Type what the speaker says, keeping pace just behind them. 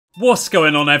What's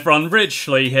going on everyone,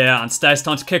 Richly here, and today it's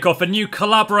time to kick off a new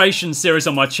collaboration series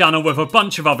on my channel with a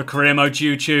bunch of other career mode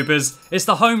YouTubers. It's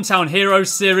the Hometown Heroes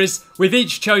series. We've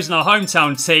each chosen our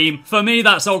hometown team. For me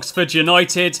that's Oxford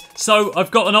United, so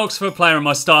I've got an Oxford player in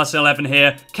my starting 11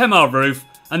 here, Kemal Roof,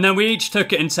 and then we each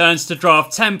took it in turns to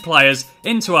draft 10 players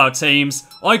into our teams.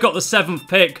 I got the 7th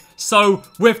pick, so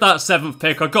with that 7th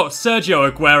pick I got Sergio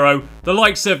Aguero. The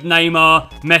likes of Neymar,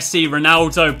 Messi,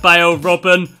 Ronaldo, Bale,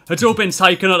 Robben had all been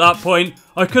taken at that point.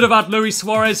 I could have had Luis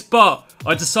Suarez, but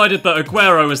I decided that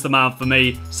Aguero was the man for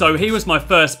me, so he was my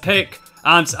first pick.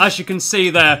 And as you can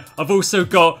see there, I've also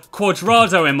got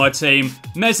Cuadrado in my team,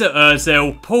 Mesut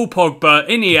Ozil, Paul Pogba,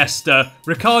 Iniesta,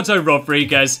 Ricardo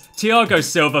Rodriguez, Thiago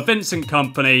Silva, Vincent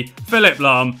Kompany, Philipp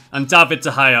Lahm and David De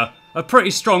Gea. A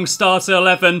pretty strong starter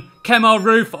 11. Kemal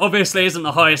Roof obviously isn't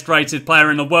the highest rated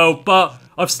player in the world, but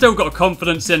I've still got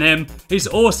confidence in him. He's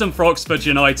awesome for Oxford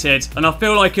United, and I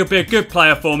feel like he'll be a good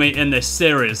player for me in this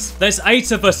series. There's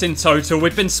 8 of us in total.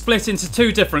 We've been split into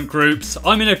 2 different groups.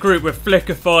 I'm in a group with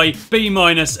Flickerfy, B- and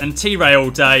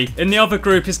TRayALLDay. In the other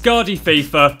group is Gardy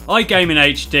FIFA, iGaming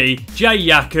HD, Jay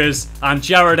Yackers, and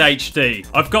Jared HD.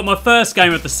 I've got my first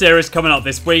game of the series coming up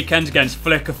this weekend against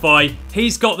Flickerfy.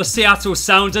 He's got the Seattle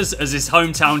Sounders as his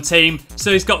hometown team,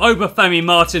 so he's got Obafemi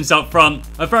Martins up front,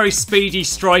 a very speedy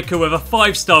striker with a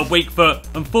 5-star weak foot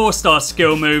and 4-star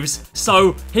skill moves,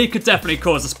 so he could definitely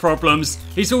cause us problems.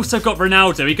 He's also got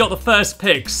Ronaldo. He got the first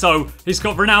pick, so he's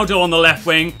got Ronaldo on the left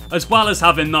wing as well as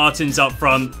having Martins up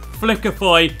front.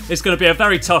 Flickerfy is going to be a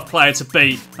very tough player to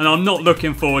beat, and I'm not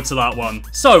looking forward to that one.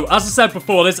 So, as I said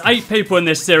before, there's 8 people in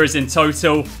this series in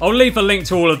total. I'll leave a link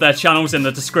to all of their channels in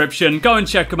the description. Go and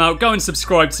check them out, go and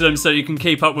subscribe to them so you can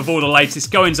keep up with all the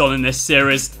latest goings on in this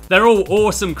series. They're all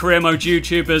awesome career mode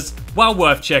YouTubers, well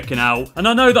worth checking out. And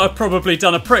I know that I've probably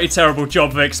done a pretty terrible job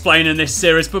of explaining this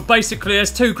series, but basically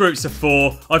there's 2 groups of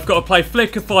 4. I've got to play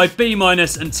Flickerfy, B-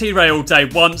 and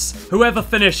TRayALLDay once. Whoever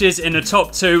finishes in the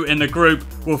top 2 in the group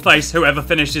will face whoever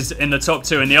finishes in the top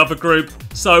 2 in the other group.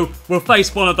 So we'll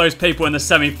face one of those people in the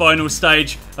semi-final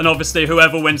stage, and obviously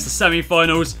whoever wins the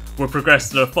semi-finals will progress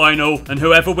to the final, and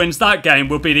whoever wins that game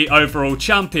will be the overall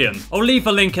champion. I'll leave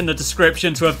a link in the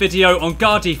description to a video on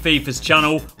Gardy FIFA's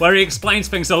channel where he explains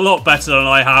things a lot better than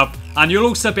I have, and you'll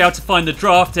also be able to find the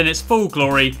draft in its full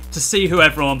glory to see who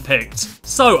everyone picked.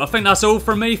 So I think that's all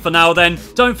from me for now then.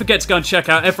 Don't forget to go and check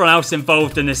out everyone else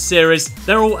involved in this series.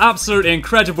 They're all absolutely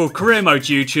incredible career mode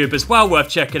YouTubers, well worth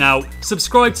checking out.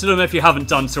 Subscribe to them if you haven't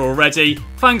done so already.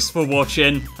 Thanks for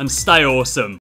watching and stay awesome.